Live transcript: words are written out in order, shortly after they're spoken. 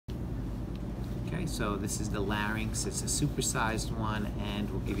Okay, so this is the larynx. It's a supersized one, and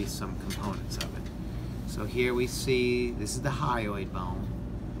we'll give you some components of it. So here we see, this is the hyoid bone.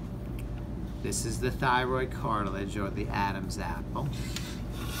 This is the thyroid cartilage, or the Adam's apple.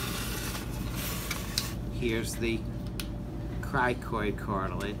 Here's the cricoid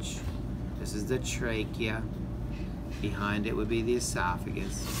cartilage. This is the trachea. Behind it would be the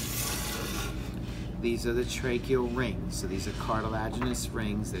esophagus. These are the tracheal rings. So these are cartilaginous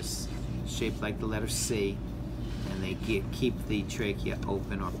rings. They're shaped like the letter C, and they keep the trachea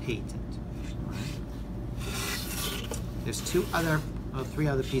open or patent. There's three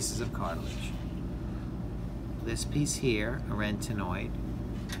other pieces of cartilage. This piece here, arytenoid.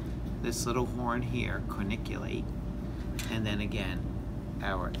 This little horn here, corniculate. And then again,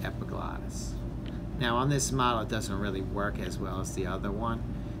 our epiglottis. Now on this model, it doesn't really work as well as the other one.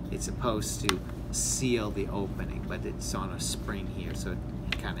 It's supposed to seal the opening, but it's on a spring here, so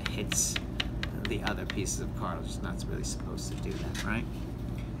it kind of hits the other pieces of cartilage. It's not really supposed to do that, right?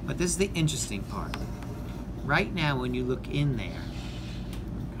 But this is the interesting part. Right now, when you look in there,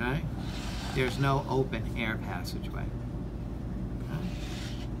 okay, there's no open air passageway. Okay?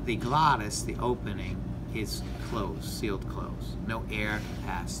 The glottis, the opening, is closed, sealed closed. No air can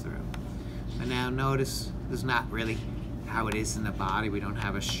pass through. But now notice, this is not really how it is in the body. We don't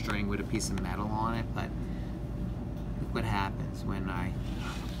have a string with a piece of metal on it, but look what happens when I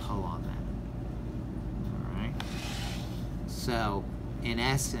pull on that. All right? So, in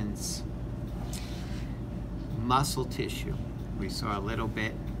essence, muscle tissue. We saw a little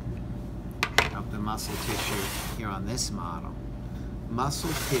bit of the muscle tissue here on this model.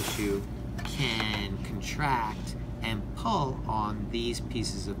 Muscle tissue can contract and pull on these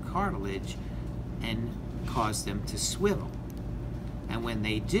pieces of cartilage and cause them to swivel. And when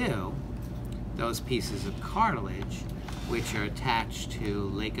they do, those pieces of cartilage, which are attached to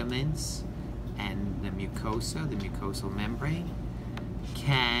ligaments and the mucosa, the mucosal membrane,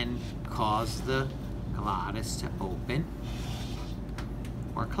 can cause the glottis to open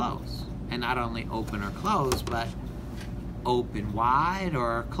or close. And not only open or close, but open wide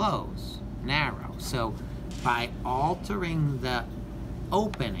or close, narrow. So by altering the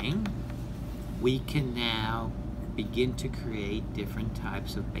opening, we can now begin to create different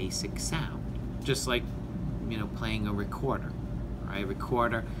types of basic sound. Just like, you know, playing a recorder, right?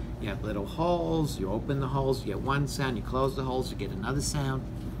 Recorder, you have little holes, you open the holes, you get one sound, you close the holes, you get another sound.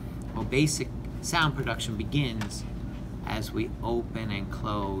 Well, basic sound production begins as we open and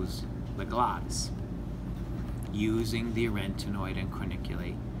close the glottis using the arytenoid and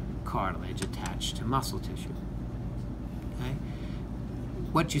corniculate cartilage attached to muscle tissue. Okay?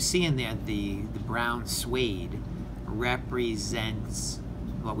 What you see in there, the brown suede, represents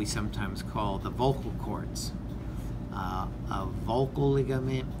what we sometimes call the vocal cords, a vocal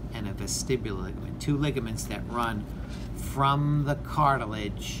ligament and a vestibular ligament, two ligaments that run from the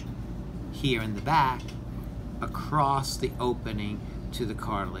cartilage here in the back across the opening to the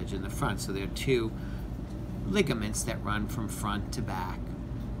cartilage in the front. So there are two ligaments that run from front to back.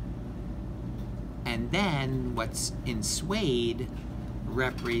 And then what's in suede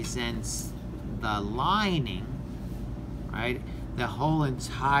represents the lining, right? The whole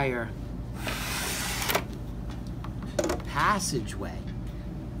entire passageway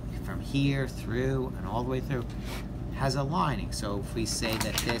from here through and all the way through has a lining. So if we say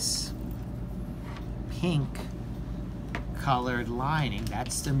that this pink colored lining,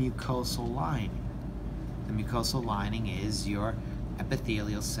 that's the mucosal lining. The mucosal lining is your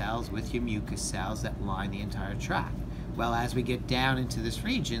epithelial cells with your mucus cells that line the entire tract. Well, as we get down into this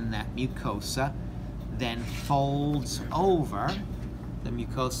region, that mucosa then folds over, the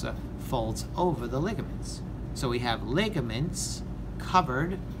mucosa folds over the ligaments. So we have ligaments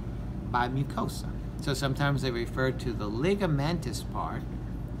covered by mucosa. So sometimes they refer to the ligamentous part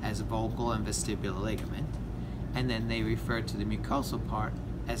as a vocal and vestibular ligament, and then they refer to the mucosal part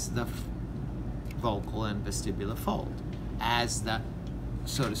as the vocal and vestibular fold, as the,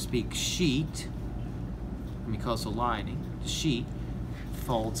 so to speak, sheet, mucosal lining, the sheet,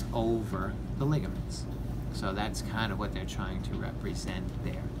 folds over the ligaments. So that's kind of what they're trying to represent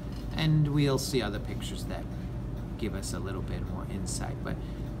there. And we'll see other pictures that give us a little bit more insight, but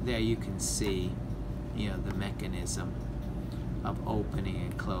there you can see, you know, the mechanism of opening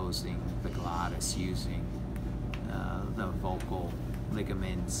and closing the glottis using the vocal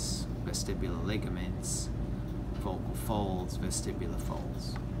ligaments, vestibular ligaments, vocal folds, vestibular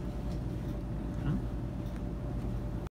folds.